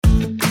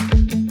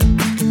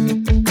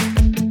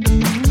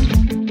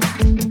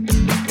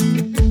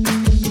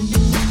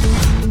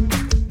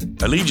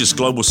Allegis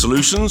Global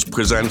Solutions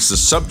presents the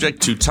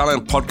Subject to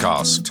Talent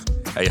podcast,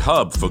 a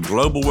hub for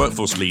global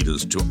workforce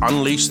leaders to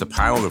unleash the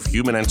power of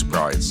human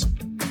enterprise.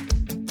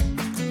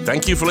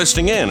 Thank you for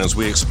listening in as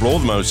we explore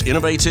the most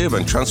innovative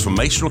and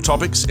transformational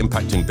topics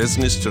impacting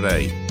business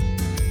today.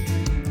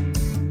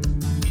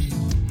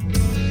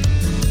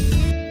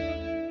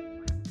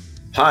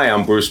 Hi,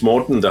 I'm Bruce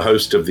Morton, the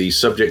host of the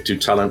Subject to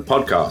Talent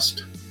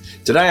podcast.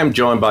 Today I'm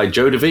joined by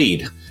Joe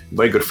Davíd, a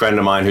very good friend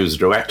of mine who's the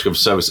Director of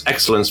Service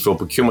Excellence for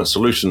Procurement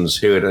Solutions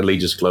here at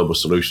Allegis Global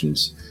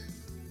Solutions.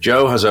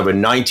 Joe has over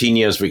 19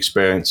 years of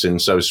experience in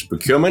service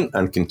procurement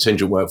and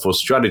contingent workforce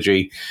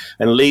strategy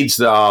and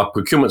leads our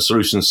Procurement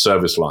Solutions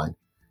service line.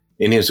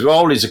 In his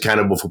role, he's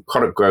accountable for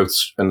product growth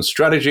and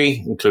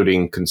strategy,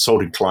 including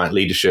consulting client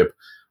leadership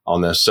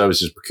on their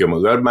services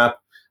procurement roadmap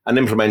and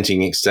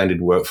implementing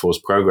extended workforce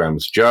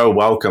programs. Joe,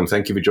 welcome.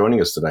 Thank you for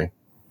joining us today.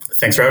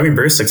 Thanks for having me,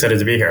 Bruce. Excited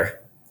to be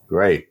here.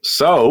 Great.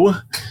 So,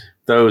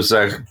 those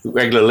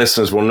regular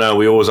listeners will know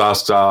we always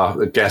ask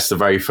our guests the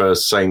very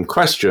first same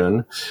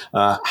question.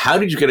 How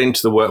did you get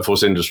into the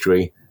workforce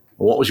industry?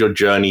 What was your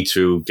journey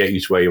to get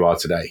you to where you are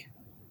today?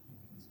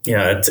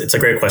 Yeah, it's a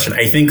great question.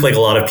 I think like a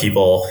lot of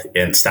people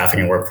in staffing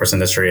and workforce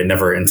industry, I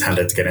never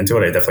intended to get into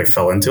it. I definitely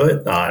fell into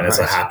it. And it's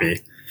a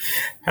happy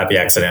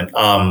accident.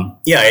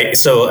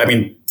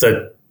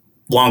 The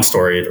long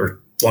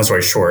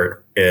story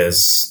short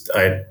is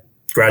I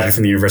graduated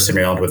from the University of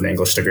Maryland with an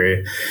English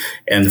degree.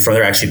 And from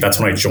there, actually, that's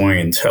when I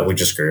joined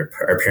Allegis Group,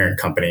 our parent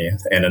company,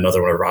 and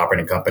another one of our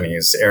operating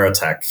companies,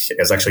 Aerotech,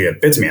 is actually a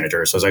bids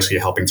manager. So I was actually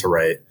helping to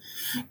write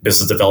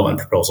business development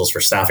proposals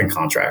for staffing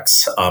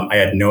contracts. I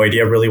had no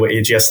idea really what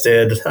AGS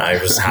did. I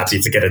was happy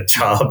to get a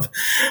job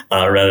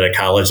right out of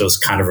college. It was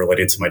kind of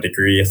related to my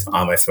degree.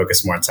 I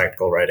focused more on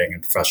technical writing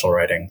and professional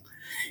writing.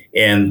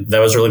 And that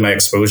was really my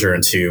exposure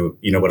into,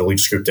 what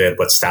Allegis Group did,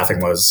 what staffing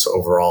was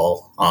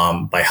overall,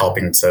 by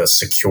helping to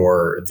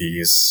secure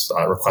these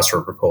requests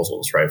for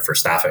proposals, right, for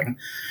staffing.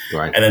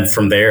 Right. And then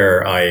from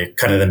there, I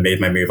kind of then made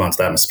my move onto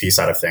the MSP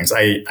side of things.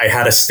 I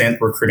had a stint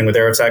recruiting with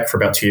Aerotech for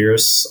about 2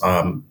 years.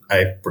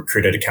 I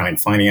recruited accounting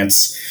and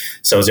finance.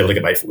 So I was able to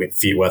get my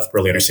feet wet,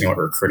 really understanding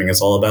what recruiting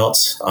is all about.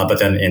 But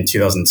then in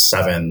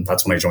 2007,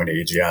 that's when I joined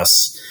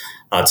AGS.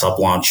 To help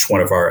launch one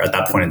of our, at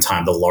that point in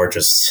time, the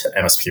largest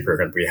MSP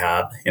program we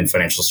had in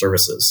financial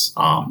services.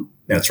 And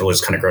it's really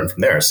just kind of grown from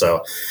there.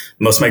 So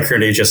most of my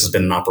career at AGS has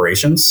been in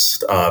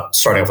operations,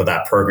 starting off with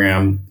that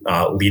program,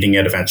 leading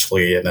it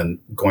eventually, and then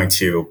going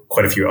to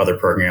quite a few other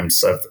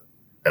programs of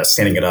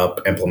standing it up,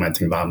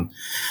 implementing them.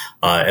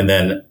 And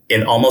then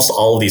in almost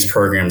all of these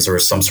programs, there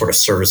was some sort of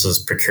services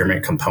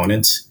procurement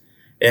component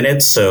in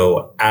it.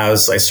 So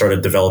as I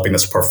started developing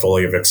this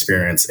portfolio of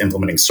experience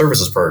implementing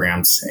services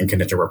programs and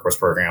contingent workforce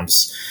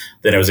programs,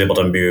 then I was able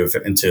to move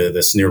into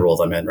this new role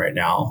that I'm in right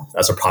now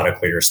as a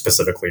product leader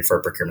specifically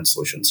for Procurement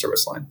Solutions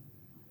service line.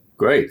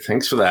 Great.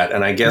 Thanks for that.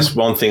 And I guess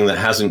one thing that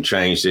hasn't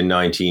changed in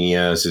 19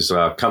 years is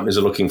companies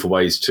are looking for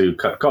ways to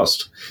cut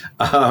cost.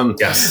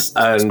 Yes.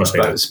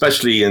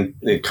 Especially in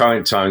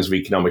current times of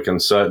economic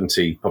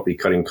uncertainty, probably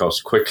cutting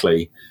costs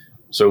quickly.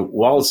 So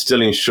while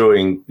still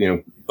ensuring,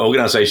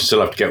 organizations still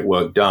have to get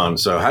work done.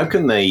 So how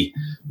can they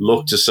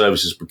look to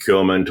services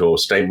procurement or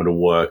statement of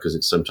work, as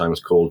it's sometimes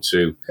called,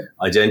 to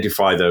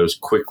identify those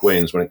quick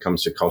wins when it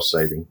comes to cost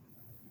saving?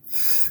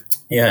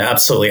 Yeah,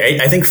 absolutely.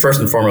 I think first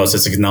and foremost,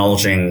 it's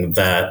acknowledging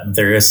that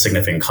there is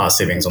significant cost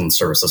savings on the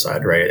services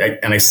side, right?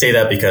 And I say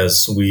that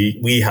because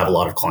we have a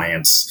lot of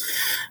clients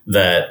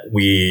that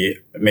we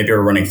maybe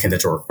are running a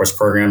contingent workforce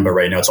program, but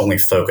right now it's only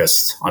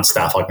focused on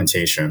staff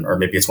augmentation, or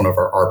maybe it's one of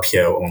our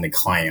RPO only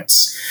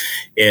clients.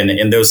 And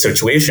in those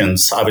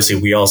situations, obviously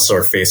we also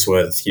are faced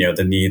with,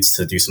 the needs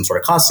to do some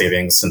sort of cost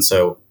savings. And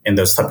so in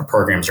those type of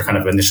programs, are kind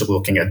of initially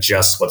looking at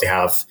just what they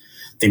have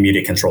the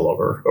immediate control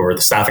over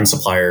the staffing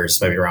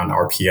suppliers, maybe around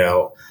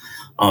RPO.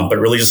 But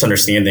really just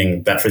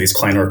understanding that for these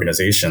client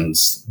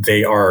organizations,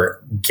 they are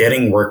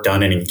getting work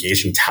done and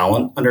engaging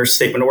talent under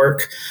statement of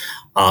work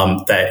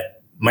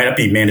that might not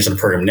be managed in the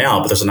program now,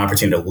 but there's an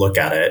opportunity to look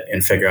at it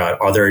and figure out,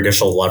 are there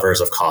additional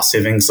levers of cost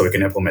savings that we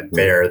can implement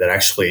there that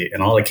actually,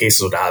 in all the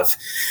cases, would have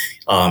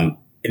an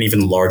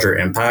even larger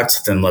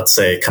impact than, let's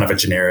say, kind of a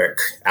generic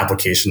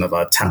application of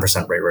a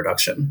 10% rate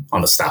reduction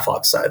on the staff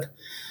aug side.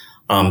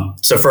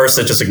 So first,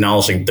 it's just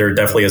acknowledging there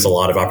definitely is a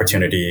lot of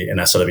opportunity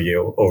in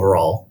SOW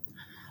overall.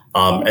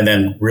 And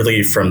then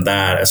really from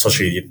that,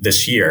 especially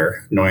this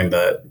year, knowing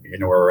that,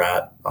 where we're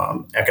at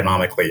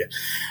economically,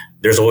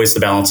 there's always the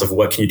balance of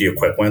what can you do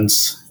quick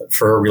wins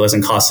for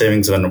realizing cost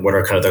savings, and what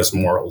are kind of those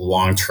more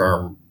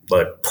long-term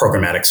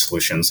programmatic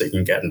solutions that you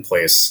can get in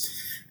place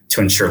to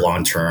ensure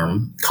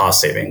long-term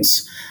cost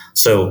savings.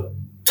 So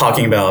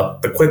talking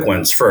about the quick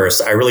wins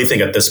first, I really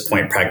think at this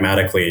point,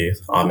 pragmatically,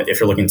 if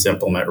you're looking to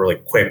implement really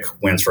quick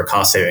wins for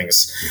cost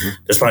savings,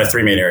 there's probably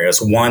three main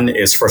areas. One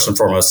is first and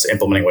foremost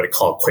implementing what we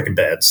call quick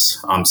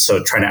bids.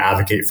 So trying to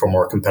advocate for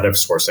more competitive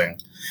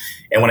sourcing.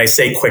 And when I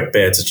say quick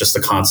bids, it's just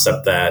the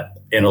concept that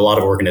in a lot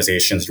of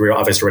organizations, we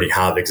obviously already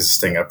have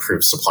existing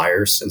approved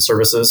suppliers and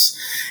services.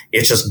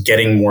 It's just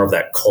getting more of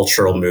that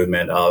cultural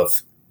movement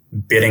of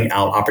bidding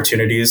out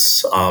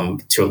opportunities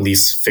to at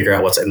least figure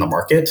out what's in the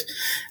market,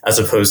 as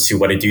opposed to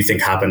what I do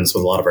think happens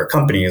with a lot of our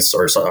companies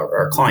or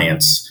our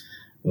clients,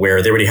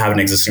 where they already have an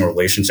existing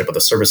relationship with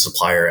a service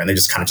supplier and they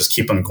just kind of just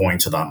keep on going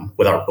to them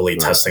without really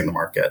testing the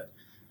market.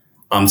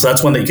 So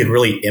that's one that you could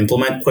really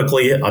implement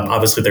quickly.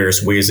 Obviously,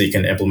 there's ways that you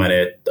can implement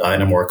it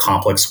in a more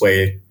complex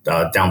way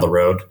down the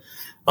road.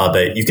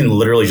 But you can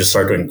literally just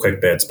start doing quick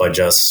bids by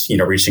just,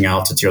 reaching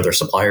out to 2 other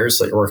suppliers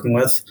that you're working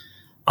with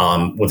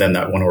within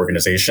that one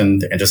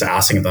organization and just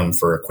asking them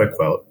for a quick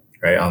quote,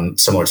 right, on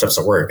similar types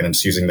of work, and then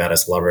just using that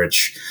as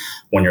leverage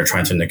when you're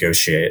trying to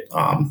negotiate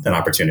an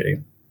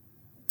opportunity.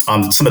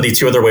 Some of the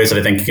 2 other ways that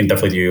I think you can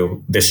definitely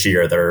do this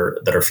year that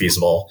are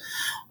feasible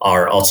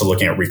are also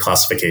looking at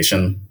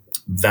reclassification.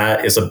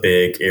 That is a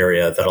big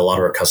area that a lot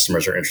of our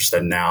customers are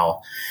interested in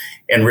now.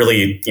 And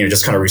really,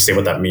 just kind of restate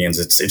what that means.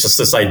 It's just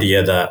this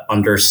idea that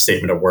under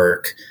statement of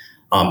work,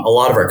 a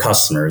lot of our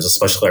customers,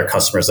 especially our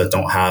customers that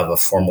don't have a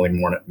formally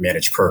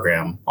managed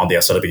program on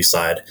the SOW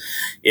side,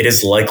 it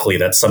is likely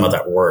that some of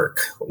that work,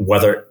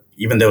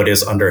 even though it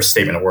is under a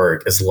statement of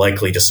work, is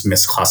likely just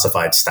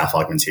misclassified staff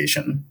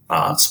augmentation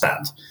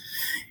spend.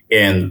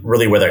 And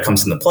really where that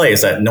comes into play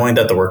is that knowing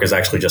that the work is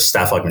actually just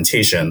staff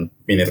augmentation,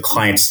 meaning the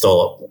client's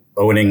still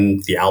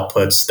owning the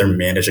outputs, they're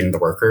managing the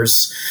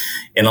workers.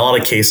 In a lot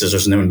of cases,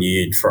 there's no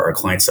need for our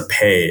clients to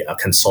pay a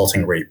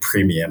consulting rate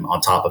premium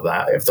on top of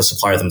that if the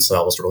supplier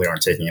themselves really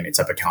aren't taking any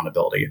type of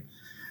accountability.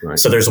 Right.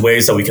 So there's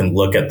ways that we can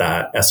look at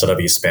that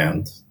SOW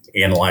spend,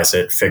 analyze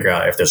it, figure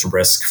out if there's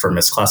risk for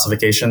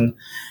misclassification,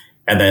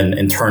 and then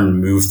in turn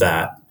move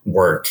that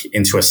work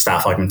into a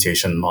staff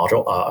augmentation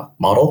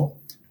model.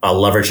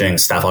 Leveraging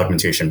staff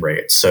augmentation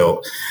rates.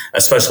 So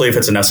especially if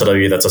it's an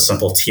SOW that's a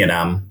simple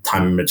T&M,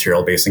 time and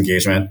material based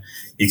engagement,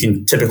 you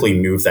can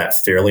typically move that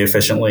fairly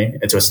efficiently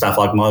into a staff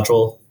aug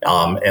module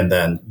and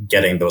then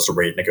getting those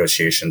rate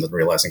negotiations and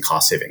realizing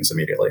cost savings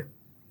immediately.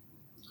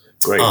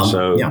 Great.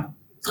 So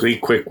 3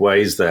 quick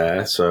ways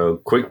there.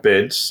 So quick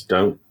bids,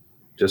 don't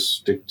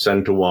just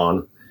send to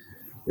one,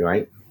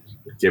 right?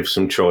 Give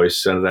some choice,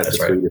 send that to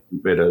 3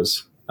 different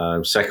bidders.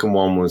 Second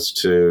one was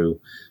to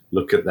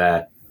look at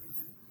that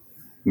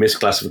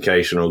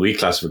misclassification or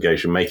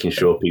reclassification, making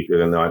sure people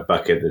are in the right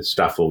bucket, the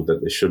staff org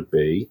that they should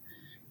be.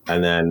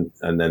 And then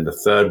the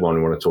third one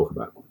we want to talk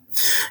about.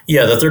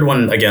 Yeah, the third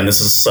one, again, this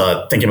is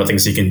thinking about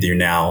things you can do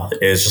now,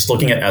 is just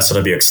looking at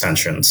SOW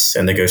extensions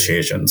and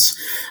negotiations.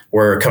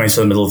 We're coming to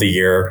the middle of the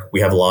year.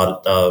 We have a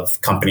lot of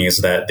companies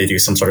that they do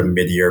some sort of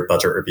mid-year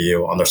budget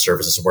review on their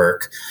services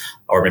work,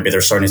 or maybe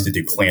they're starting to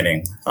do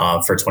planning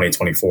for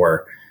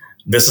 2024.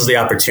 This is the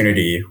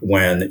opportunity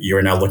when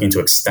you're now looking to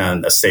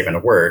extend a statement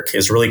of work,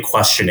 is really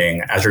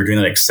questioning, as you're doing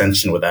an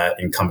extension with that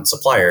incumbent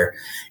supplier,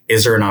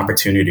 is there an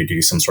opportunity to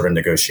do some sort of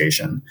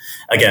negotiation?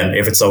 Again,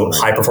 if it's a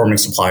high performing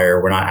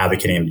supplier, we're not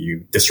advocating that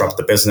you disrupt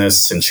the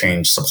business and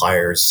change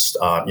suppliers,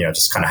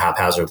 just kind of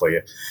haphazardly.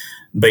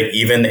 But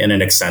even in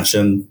an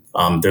extension,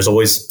 there's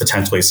always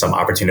potentially some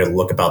opportunity to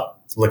look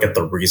at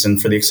the reason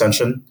for the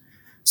extension.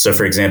 So,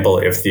 for example,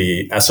 if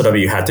the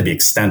SOW had to be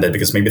extended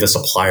because maybe the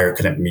supplier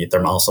couldn't meet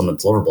their milestone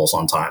deliverables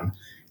on time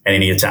and they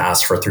needed to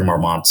ask for 3 more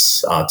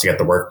months to get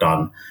the work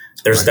done,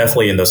 there's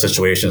definitely in those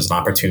situations an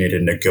opportunity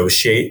to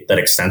negotiate that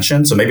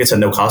extension. So maybe it's a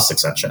no-cost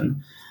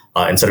extension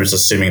instead of just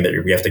assuming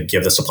that we have to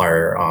give the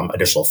supplier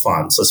additional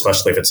funds,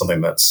 especially if it's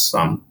something that's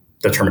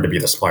determined to be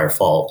the supplier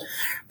fault.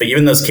 But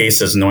even in those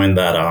cases, knowing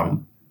that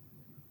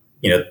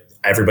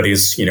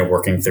everybody's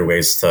working through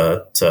ways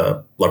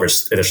to leverage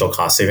additional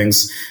cost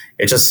savings,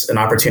 it's just an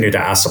opportunity to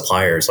ask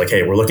suppliers like,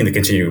 hey, we're looking to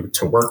continue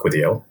to work with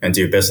you and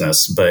do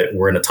business, but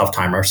we're in a tough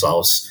time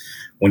ourselves.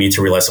 We need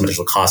to realize some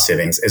additional cost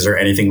savings. Is there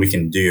anything we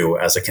can do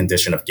as a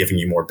condition of giving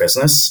you more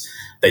business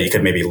that you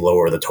could maybe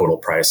lower the total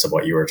price of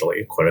what you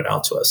originally quoted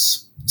out to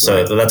us?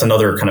 So that's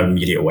another kind of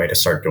immediate way to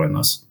start doing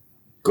this.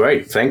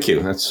 Great. Thank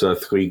you. That's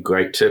 3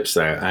 great tips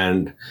there.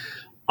 And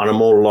on a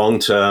more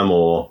long-term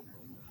or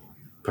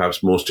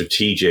perhaps more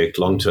strategic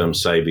long-term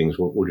savings,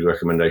 what would your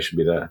recommendation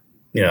be there?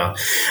 Yeah,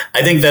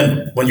 I think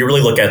that when you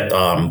really look at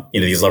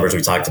these levers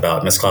we talked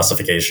about,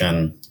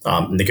 misclassification,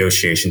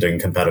 negotiation, doing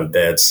competitive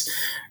bids,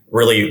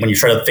 really when you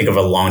try to think of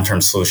a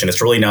long-term solution,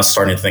 it's really now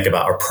starting to think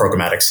about our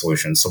programmatic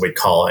solution. So we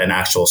call an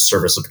actual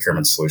service of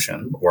procurement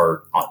solution,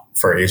 or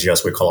for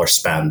AGS we call our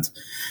spend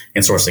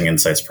and sourcing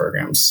insights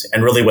programs.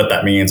 And really what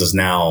that means is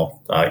now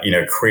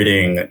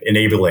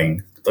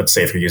enabling, let's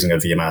say if you're using a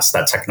VMS,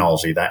 that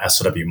technology, that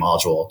SOW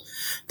module,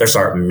 they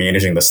start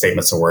managing the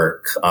statements of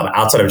work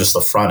outside of just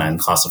the front end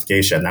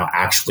classification, now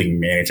actually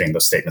managing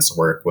the statements of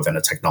work within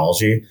a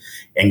technology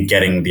and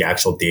getting the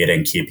actual data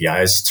and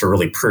KPIs to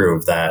really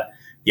prove that,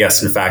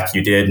 yes, in fact,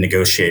 you did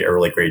negotiate a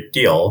really great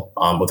deal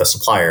with a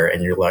supplier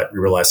and you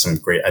realize some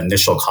great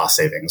initial cost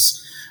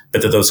savings,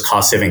 but that those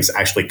cost savings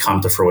actually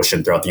come to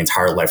fruition throughout the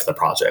entire life of the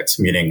project,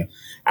 meaning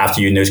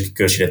after you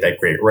negotiated that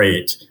great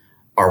rate,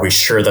 are we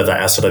sure that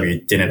the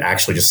SOW didn't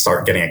actually just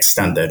start getting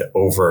extended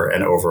over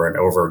and over and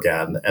over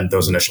again? And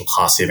those initial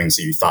cost savings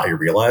that you thought you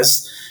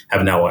realized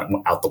have now went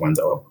out the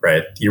window,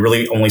 right? You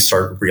really only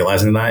start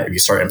realizing that if you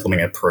start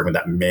implementing a program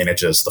that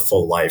manages the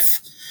full life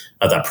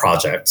of that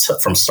project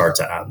from start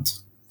to end.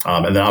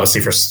 And then obviously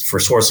for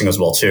sourcing as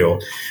well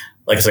too,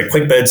 like I said,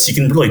 quick bids, you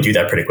can really do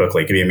that pretty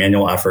quickly. It can be a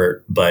manual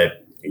effort,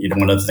 but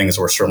one of the things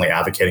we're certainly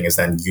advocating is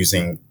then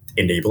using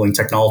enabling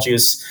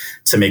technologies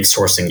to make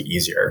sourcing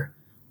easier.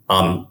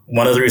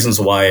 One of the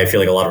reasons why I feel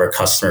like a lot of our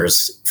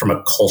customers, from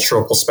a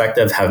cultural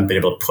perspective, haven't been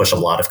able to push a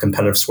lot of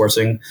competitive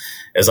sourcing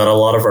is that a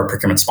lot of our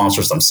procurement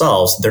sponsors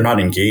themselves, they're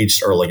not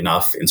engaged early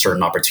enough in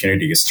certain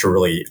opportunities to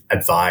really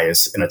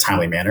advise in a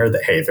timely manner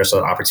that, hey, if there's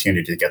an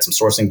opportunity to get some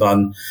sourcing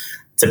done,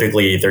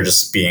 typically they're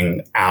just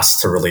being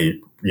asked to really,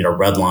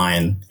 red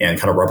line and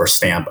kind of rubber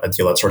stamp a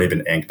deal that's already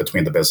been inked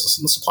between the business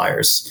and the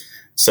suppliers.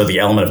 So the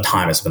element of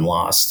time has been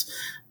lost.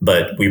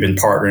 But we've been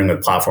partnering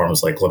with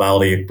platforms like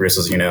Globality, Bruce,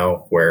 as you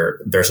know, where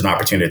there's an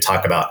opportunity to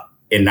talk about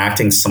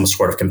enacting some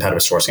sort of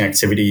competitive sourcing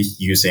activity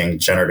using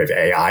generative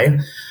AI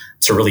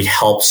to really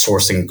help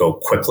sourcing go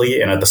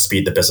quickly and at the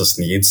speed the business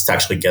needs to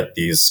actually get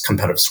these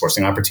competitive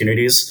sourcing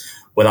opportunities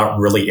without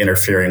really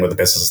interfering with the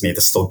business need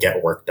to still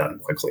get work done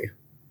quickly.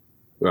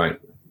 Right.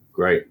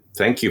 Great.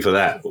 Thank you for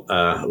that.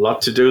 A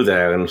lot to do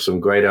there and some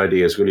great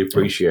ideas. Really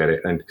appreciate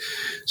it. And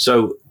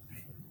so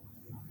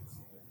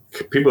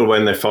people,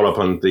 when they follow up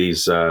on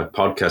these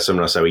podcasts, I'm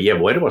going to say, well, yeah,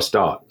 where do I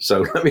start?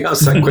 So let me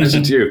ask that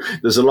question to you.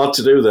 There's a lot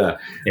to do there.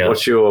 Yeah.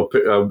 What's your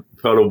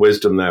pearl of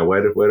wisdom there?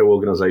 Where do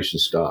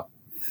organizations start?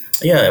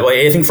 Yeah, well,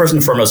 I think first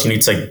and foremost, you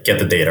need to get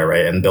the data,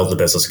 right, and build the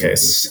business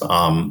case.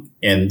 And,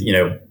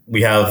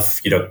 we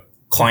have,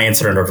 clients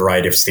that are in a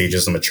variety of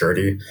stages of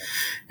maturity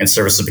and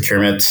services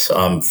procurement.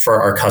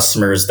 For our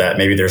customers that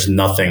maybe there's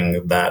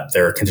nothing that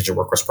their contingent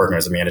workforce program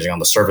is managing on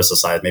the services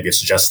side, maybe it's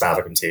just staff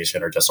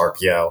augmentation or just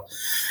RPO.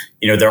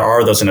 There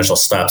are those initial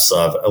steps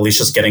of at least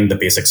just getting the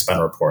basic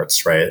spend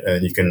reports, right?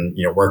 And you can,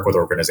 work with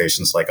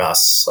organizations like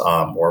us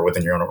or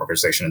within your own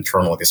organization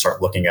internally to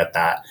start looking at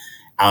that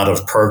out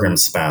of program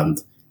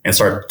spend and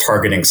start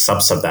targeting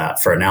subs of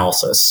that for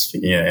analysis.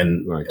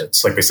 And right.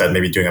 It's like we said,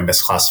 maybe doing a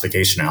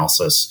misclassification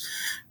analysis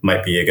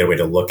might be a good way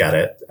to look at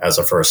it as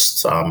a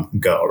first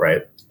go,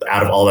 right?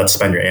 Out of all that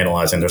spend you're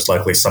analyzing, there's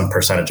likely some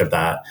percentage of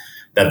that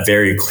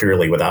very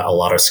clearly, without a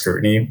lot of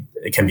scrutiny,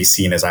 it can be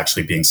seen as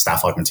actually being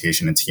staff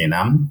augmentation and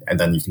T&M, and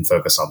then you can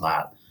focus on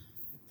that.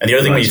 And the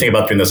other thing when you think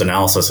about doing those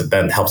analysis, it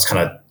then helps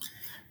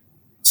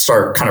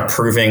start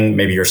proving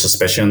maybe your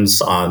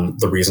suspicions on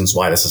the reasons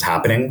why this is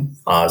happening.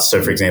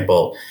 So for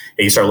example,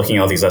 you start looking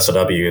at all these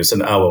SOWs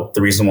and,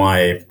 the reason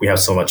why we have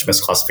so much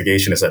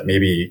misclassification is that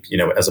maybe,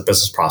 as a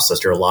business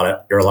process, you're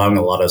allowing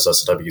a lot of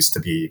those SOWs to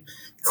be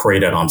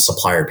created on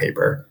supplier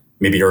paper.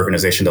 Maybe your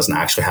organization doesn't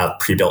actually have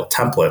pre-built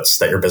templates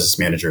that your business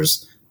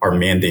managers are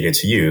mandated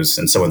to use.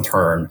 And so in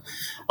turn,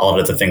 a lot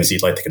of the things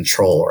you'd like to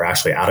control are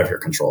actually out of your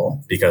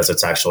control because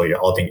it's actually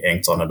all being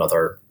inked on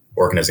another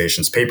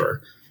organization's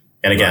paper.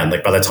 And again,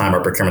 by the time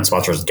our procurement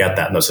sponsors get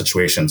that in those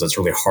situations, it's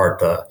really hard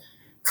to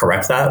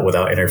correct that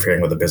without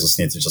interfering with the business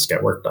needs to just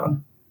get work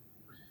done.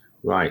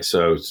 Right.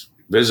 So it's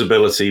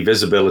visibility,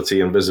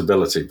 and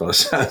visibility by the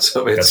sounds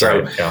of it. That's so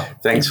right. Yeah.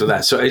 Thanks for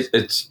that. So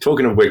it's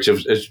talking of which,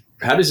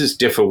 how does this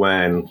differ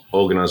when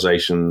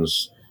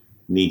organizations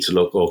need to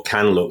look or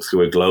can look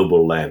through a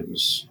global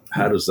lens?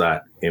 How does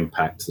that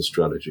impact the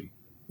strategy?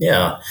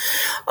 Yeah.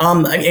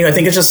 I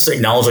think it's just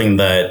acknowledging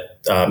that,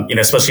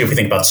 especially if we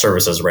think about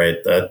services,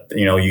 right, that,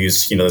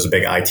 use, those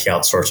big IT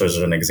outsourcers as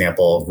an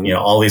example, Mm-hmm.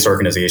 All these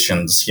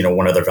organizations,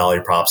 one of their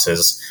value props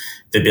is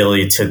the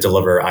ability to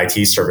deliver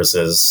IT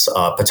services,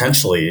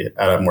 potentially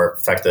at a more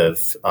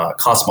effective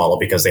cost model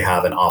because they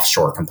have an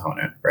offshore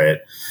component, right?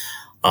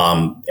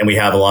 And we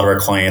have a lot of our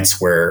clients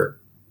where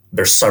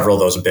there's several of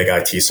those big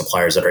IT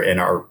suppliers that are in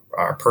our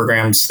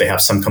programs. They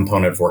have some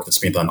component of work that's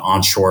being done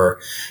onshore,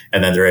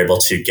 and then they're able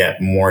to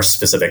get more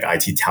specific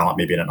IT talent,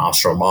 maybe in an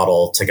offshore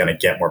model, to kind of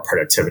get more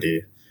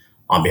productivity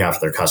on behalf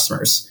of their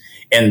customers.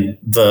 And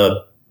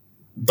the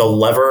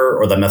lever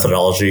or the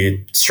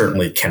methodology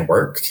certainly can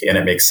work, and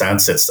it makes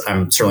sense.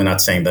 I'm certainly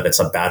not saying that it's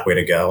a bad way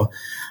to go.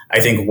 I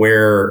think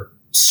where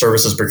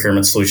services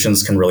procurement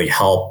solutions can really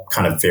help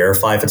kind of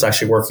verify if it's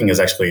actually working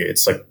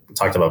it's like we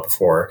talked about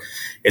before,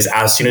 is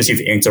as soon as you've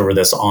inked over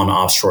this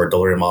on-offshore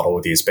delivery model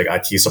with these big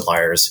IT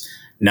suppliers,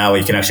 now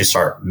you can actually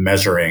start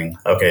measuring,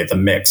 the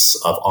mix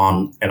of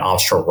on and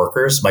offshore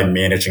workers by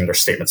managing their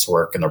statements of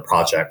work and their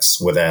projects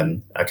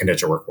within a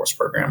contingent workforce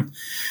program.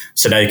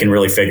 So now you can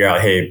really figure out,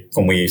 hey,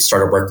 when we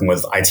started working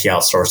with IT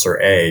outsourcer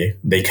A,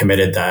 they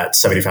committed that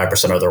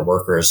 75% of their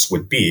workers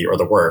would be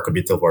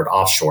delivered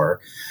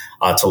offshore.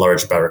 To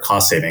leverage better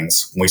cost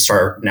savings. When we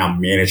start now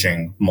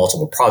managing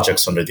multiple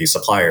projects under these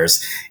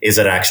suppliers, is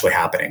it actually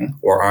happening?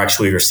 Or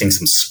you're seeing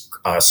some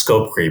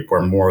scope creep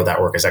where more of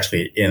that work is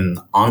actually in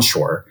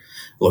onshore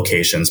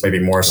locations, maybe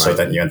more so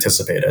than you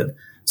anticipated.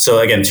 So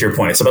again, to your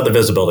point, it's about the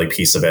visibility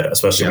piece of it,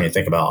 especially when you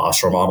think about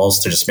offshore models,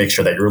 to just make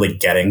sure that you're really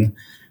getting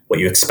what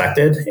you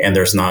expected and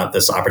there's not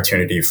this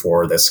opportunity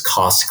for this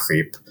cost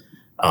creep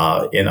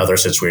in other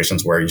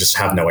situations where you just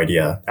have no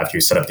idea after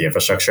you set up the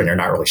infrastructure and you're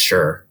not really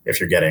sure if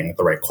you're getting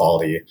the right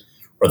quality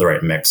or the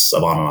right mix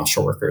of on and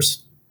offshore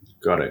workers.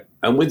 Got it.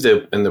 And with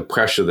the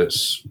pressure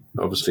that's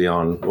obviously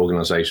on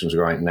organizations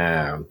right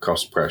now,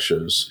 cost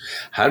pressures,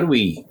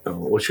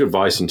 what's your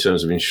advice in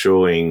terms of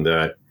ensuring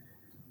that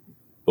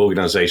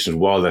organizations,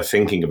 while they're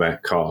thinking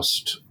about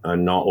cost, are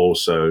not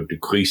also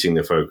decreasing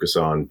the focus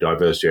on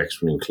diversity, equity,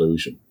 and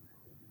inclusion?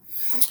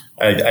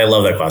 I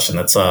love that question.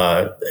 That's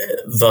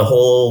the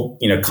whole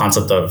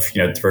concept of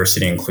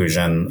diversity and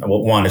inclusion.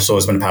 Well, one, it's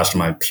always been a passion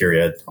of mine,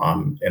 period,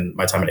 in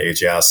my time at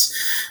AGS.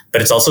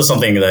 But it's also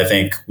something that I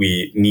think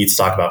we need to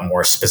talk about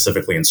more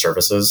specifically in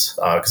services,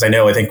 because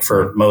I think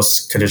for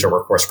most contingent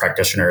workforce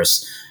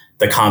practitioners,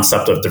 the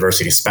concept of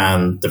diversity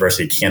spend,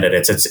 diversity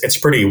candidates, it's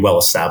pretty well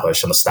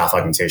established on the staff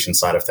augmentation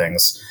side of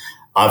things.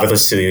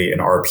 Obviously, in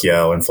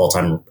RPO and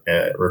full-time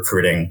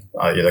recruiting,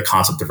 the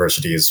concept of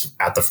diversity is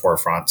at the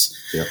forefront.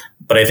 Yeah.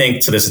 But I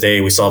think to this day,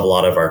 we still have a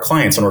lot of our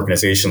clients and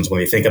organizations, when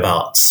they think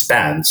about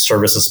spend,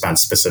 services spend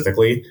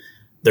specifically,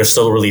 they're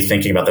still really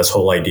thinking about this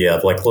whole idea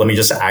of let me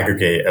just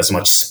aggregate as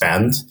much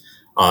spend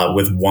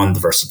with one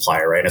diverse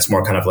supplier, right? And it's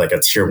more kind of like a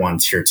tier 1,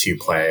 tier 2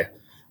 play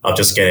of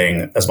just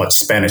getting as much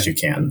spend as you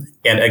can.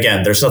 And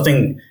again, there's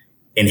nothing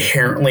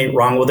inherently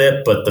wrong with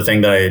it, but the thing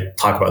that I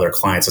talk about with our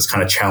clients is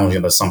kind of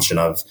challenging the assumption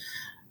of,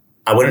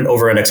 I wouldn't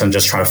over-index on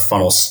just trying to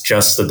funnel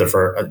just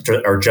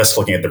or just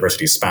looking at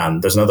diversity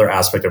spend. There's another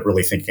aspect of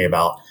really thinking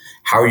about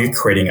how are you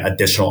creating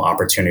additional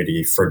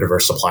opportunity for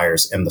diverse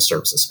suppliers in the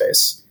services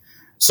space.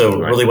 So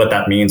really what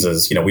that means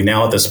is, we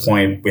now at this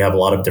point, we have a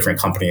lot of different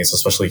companies,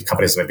 especially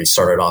companies that maybe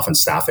started off in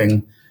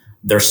staffing.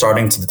 They're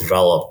starting to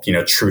develop,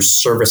 true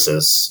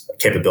services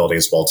capability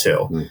as well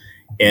too. Mm.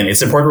 And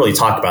it's important to really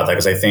talk about that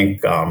because I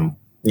think,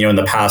 in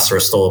the past,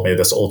 there's still maybe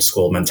this old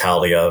school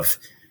mentality of,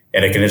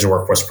 in a contingent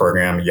workforce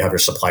program, you have your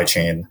supply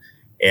chain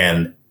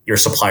and your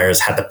suppliers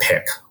had to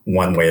pick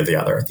one way or the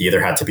other. They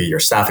either had to be your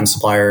staffing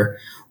supplier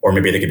or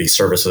maybe they could be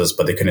services,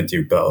 but they couldn't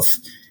do both.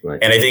 Right.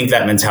 And I think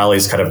that mentality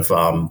is kind of,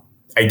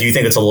 I do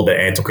think it's a little bit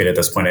antiquated at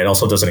this point. It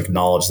also doesn't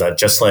acknowledge that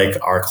just like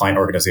our client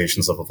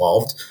organizations have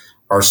evolved,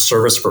 our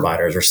service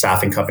providers or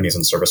staffing companies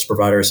and service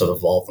providers have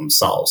evolved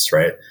themselves,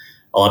 right?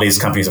 A lot of these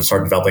companies have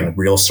started developing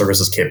real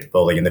services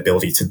capability and the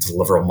ability to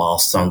deliver a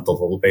milestone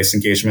deliverable-based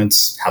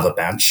engagements, have a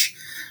bench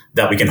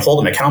that we can hold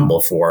them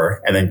accountable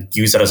for, and then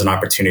use that as an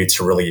opportunity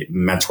to really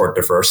mentor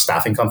diverse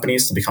staffing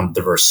companies to become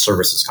diverse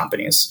services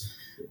companies.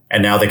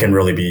 And now they can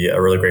really be a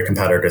really great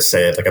competitor to,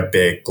 say, like a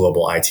big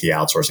global IT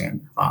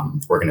outsourcing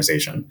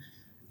organization.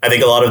 I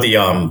think a lot of the,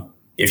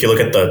 if you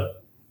look at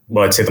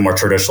what I'd say the more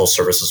traditional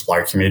services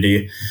supplier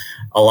community,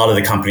 a lot of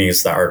the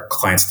companies that our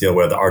clients deal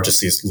with are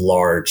just these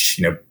large,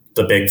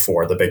 the big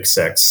four, the big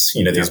six,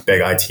 these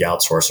big IT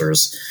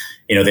outsourcers.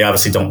 They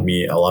obviously don't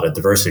meet a lot of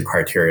diversity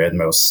criteria in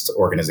most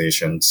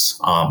organizations.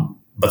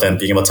 But then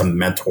being able to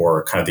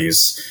mentor kind of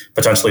these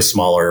potentially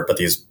smaller, but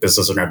these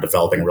businesses are now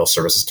developing real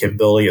services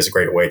capability is a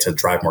great way to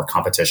drive more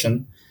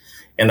competition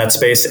in that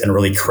space and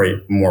really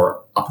create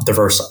more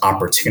diverse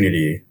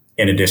opportunity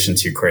in addition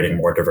to creating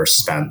more diverse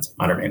spend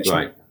under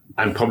management. Right.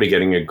 And probably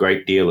getting a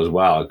great deal as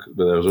well.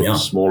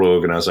 Those smaller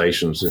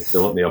organizations, if they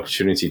want the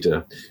opportunity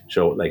to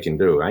show what they can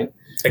do, right?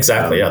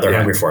 Exactly. They're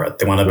hungry for it.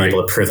 They want to be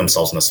able to prove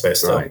themselves in the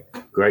space. Right.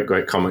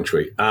 Great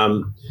commentary.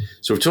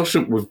 So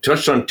we've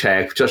touched on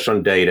tech, we've touched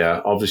on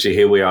data. Obviously,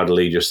 here we are at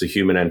Allegis, the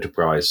human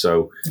enterprise.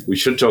 So we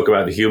should talk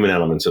about the human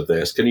elements of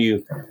this. Can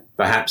you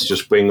perhaps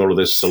just bring all of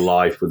this to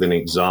life with an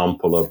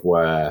example of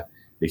where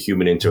the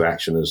human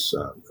interaction has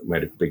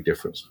made a big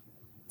difference?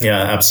 Yeah,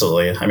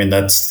 absolutely. I mean,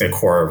 that's the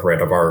core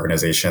of our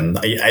organization.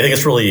 I think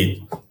it's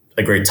really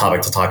a great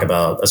topic to talk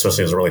about,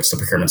 especially as it relates to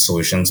procurement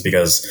solutions,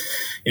 because,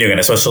 again,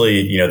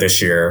 especially,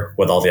 this year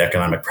with all the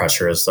economic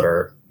pressures that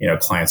our,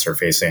 clients are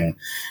facing,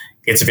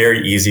 it's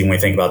very easy when we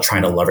think about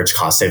trying to leverage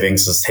cost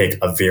savings to take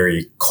a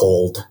very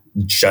cold,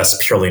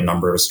 just purely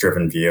numbers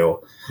driven view,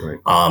 right.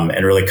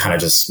 And really kind of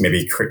just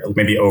maybe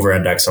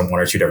over-index on one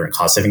or two different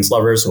cost savings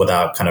levers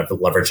without kind of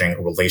leveraging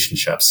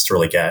relationships to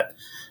really get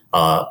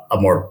a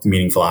more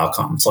meaningful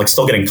outcome. So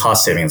still getting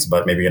cost savings,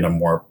 but maybe in a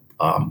more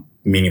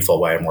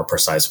meaningful way, a more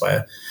precise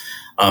way.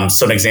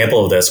 So an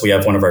example of this, we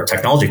have one of our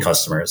technology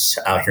customers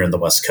out here in the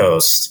West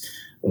Coast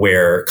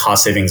where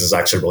cost savings is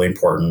actually really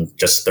important.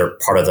 Just they're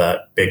part of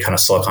that big kind of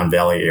Silicon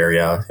Valley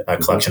area, a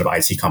collection of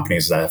IT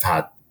companies that have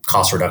had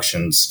cost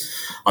reductions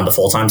on the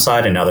full-time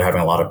side. And now they're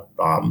having a lot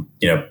of,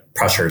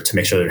 pressure to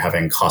make sure they're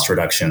having cost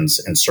reductions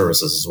in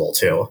services as well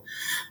too.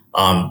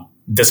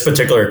 This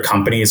particular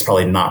company is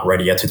probably not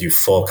ready yet to do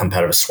full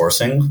competitive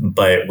sourcing,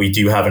 but we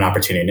do have an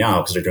opportunity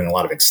now because they're doing a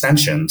lot of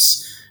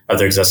extensions of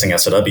their existing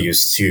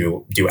SOWs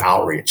to do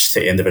outreach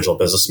to individual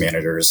business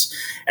managers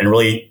and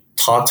really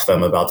talk to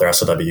them about their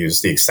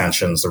SOWs, the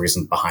extensions, the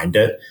reasons behind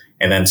it,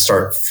 and then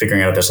start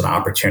figuring out if there's an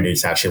opportunity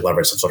to actually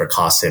leverage some sort of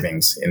cost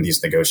savings in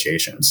these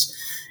negotiations.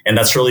 And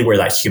that's really where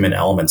that human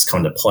elements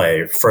come to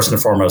play. First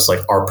and foremost,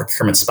 our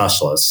procurement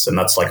specialists, and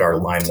that's our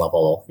line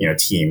level,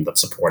 team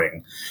that's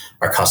supporting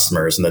our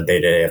customers in the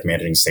day-to-day of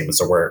managing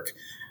statements of work.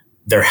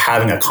 they're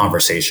having a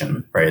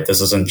conversation, right?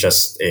 This isn't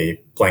just a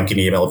blanket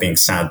email being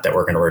sent that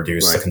we're going to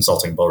reduce the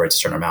consulting bill rate to a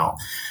certain amount.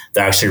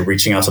 They're actually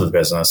reaching out to the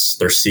business.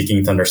 They're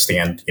seeking to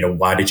understand,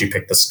 why did you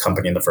pick this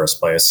company in the first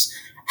place?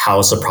 How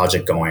is the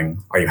project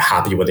going? Are you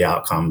happy with the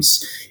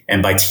outcomes?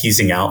 And by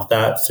teasing out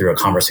that through a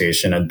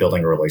conversation and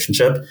building a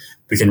relationship,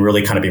 we can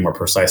really kind of be more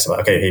precise about,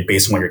 okay, hey,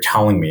 based on what you're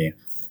telling me,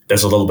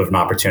 there's a little bit of an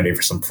opportunity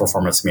for some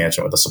performance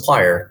management with the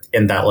supplier.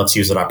 And that let's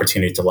use that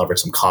opportunity to leverage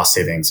some cost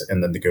savings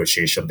in the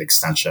negotiation of the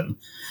extension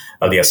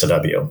of the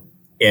SOW.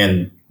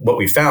 And what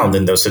we found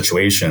in those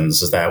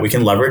situations is that we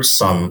can leverage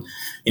some,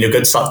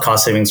 good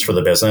cost savings for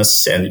the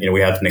business. And,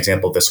 we had an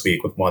example this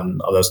week with one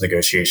of those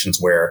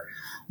negotiations where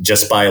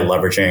just by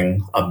leveraging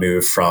a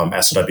move from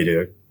SOW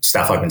to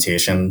staff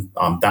augmentation,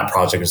 that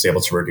project was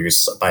able to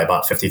reduce by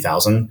about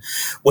 $50,000,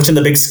 which in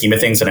the big scheme of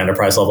things at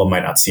enterprise level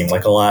might not seem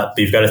like a lot.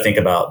 But you've got to think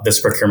about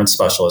this procurement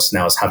specialist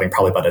now is having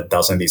probably about a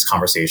dozen of these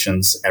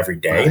conversations every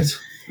day. Right.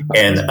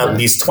 And at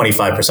least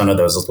 25% of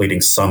those is leading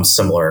some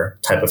similar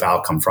type of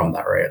outcome from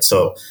that, right?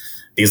 So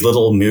these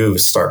little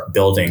moves start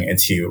building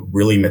into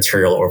really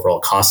material overall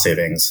cost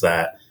savings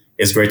that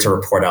is great to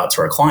report out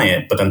to our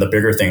client. But then the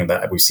bigger thing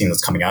that we've seen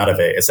that's coming out of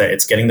it is that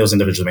it's getting those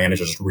individual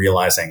managers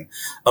realizing,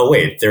 oh,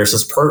 wait, there's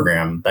this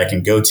program that I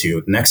can go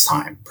to next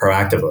time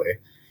proactively.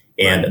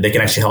 And they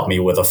can actually help me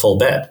with a full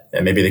bid.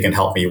 And maybe they can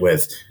help me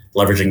with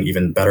leveraging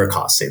even better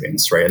cost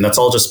savings, right? And that's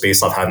all just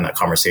based off having that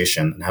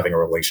conversation and having a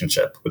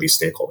relationship with these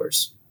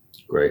stakeholders.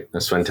 Great.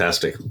 That's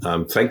fantastic.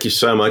 Thank you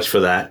so much for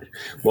that.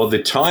 Well, the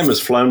time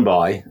has flown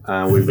by.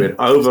 We've been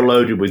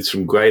overloaded with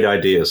some great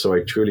ideas, so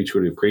I truly,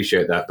 truly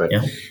appreciate that. But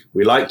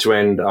we like to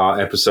end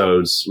our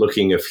episodes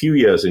looking a few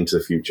years into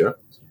the future.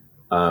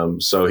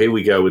 So here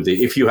we go with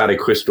the if you had a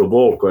crystal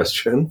ball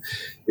question.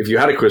 If you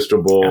had a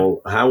crystal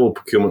ball, how will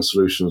procurement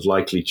solutions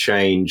likely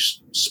change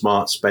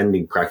smart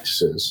spending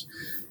practices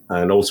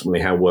and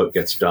ultimately how work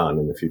gets done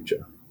in the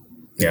future?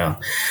 Yeah,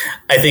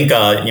 I think,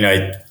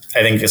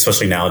 I think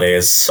especially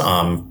nowadays,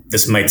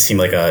 this might seem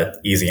like a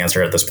easy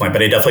answer at this point,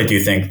 but I definitely do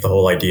think the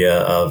whole idea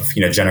of,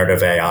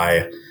 generative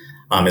AI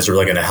is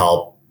really going to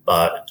help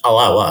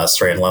allow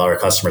us, right, and allow our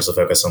customers to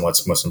focus on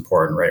what's most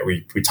important, right?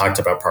 We talked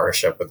about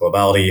partnership with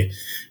Globality.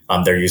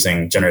 They're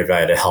using generative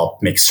AI to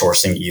help make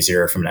sourcing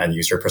easier from an end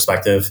user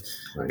perspective.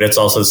 Right. But it's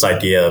also this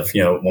idea of,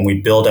 when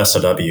we build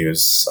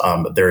SOWs,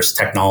 there's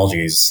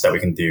technologies that we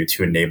can do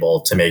to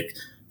enable to make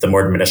the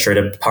more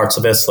administrative parts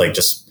of this, like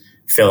just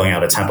filling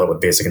out a template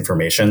with basic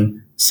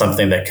information,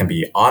 something that can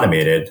be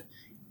automated.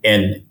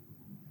 And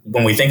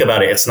when we think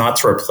about it, it's not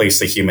to replace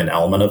the human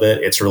element of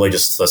it. It's really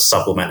just to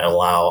supplement and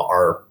allow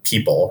our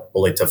people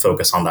really to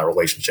focus on that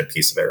relationship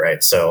piece of it,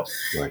 right? So,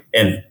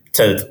 and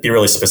to be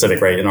really specific,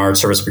 right, in our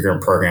service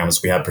procurement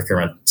programs, we have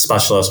procurement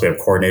specialists, we have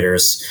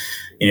coordinators.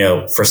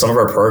 For some of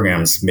our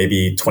programs,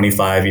 maybe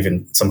 25, even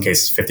in some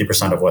cases,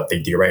 50% of what they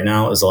do right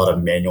now is a lot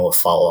of manual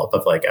follow-up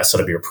of like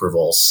SOW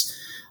approvals,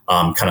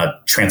 kind of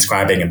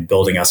transcribing and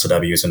building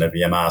SOWs into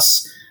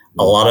VMS.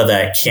 A lot of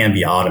that can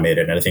be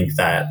automated. And I think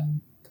that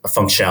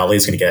functionality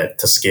is going to get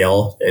to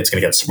scale. It's going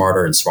to get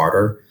smarter and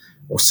smarter.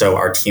 So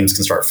our teams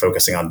can start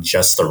focusing on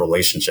just the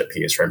relationship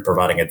piece, right?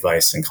 Providing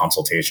advice and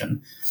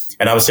consultation.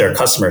 And obviously our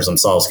customers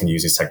themselves can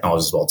use these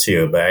technologies as well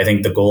too. But I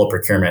think the goal of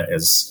procurement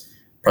is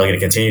probably going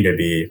to continue to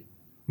be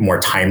more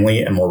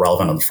timely and more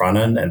relevant on the front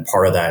end. And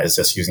part of that is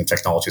just using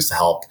technologies to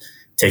help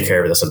take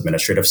care of this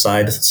administrative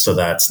side. So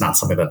that's not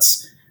something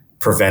that's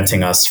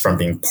preventing us from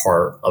being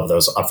part of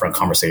those upfront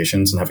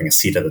conversations and having a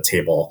seat at the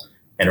table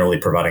and really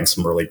providing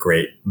some really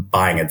great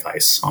buying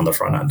advice on the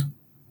front end.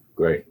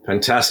 Great.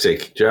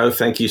 Fantastic. Joe,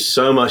 thank you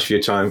so much for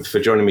your time,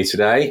 for joining me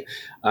today.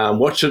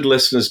 What should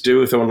listeners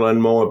do if they want to learn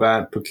more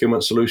about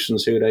procurement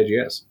solutions here at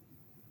AGS?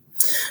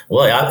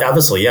 Well,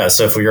 obviously, yeah.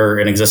 So if you're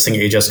an existing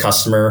AGS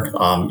customer,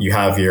 you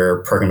have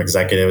your program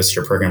executives,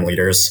 your program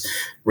leaders,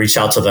 reach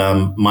out to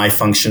them. My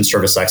function,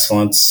 service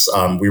excellence,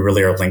 we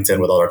really are linked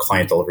in with other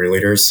client delivery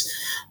leaders.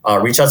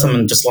 Reach out to them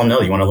and just let them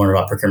know you want to learn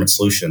about procurement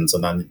solutions.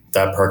 And then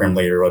that program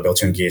leader will be able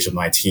to engage with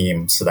my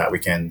team so that we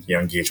can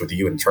engage with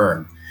you in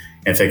turn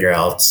and figure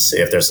out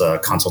if there's a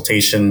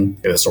consultation,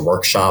 if there's a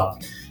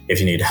workshop, if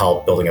you need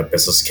help building a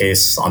business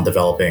case on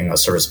developing a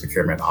service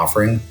procurement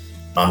offering.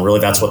 Really,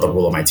 that's what the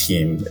role of my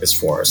team is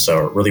for.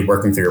 So really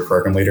working through your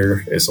program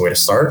leader is the way to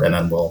start, and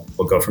then we'll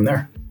go from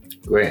there.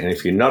 Great. And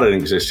if you're not an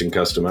existing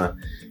customer,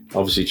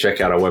 obviously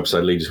check out our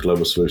website,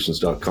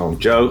 AllegisGlobalSolutions.com.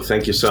 Joe,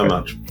 thank you so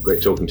much.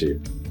 Great talking to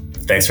you.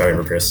 Thanks for having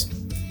me, Pierce.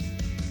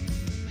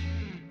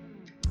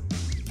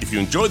 If you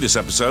enjoyed this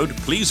episode,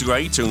 please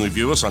rate and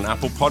review us on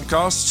Apple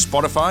Podcasts,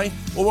 Spotify,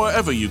 or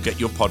wherever you get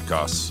your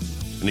podcasts.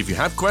 And if you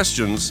have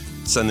questions,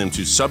 send them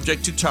to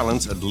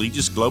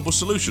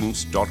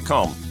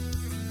subject2talent@AllegisGlobalSolutions.com.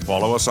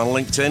 Follow us on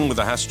LinkedIn with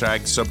the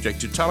hashtag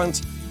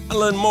subject2talent and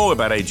learn more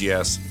about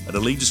AGS at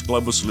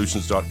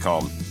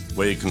AllegisGlobalSolutions.com,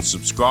 where you can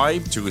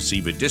subscribe to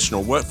receive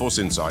additional workforce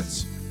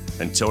insights.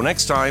 Until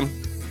next time,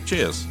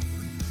 cheers.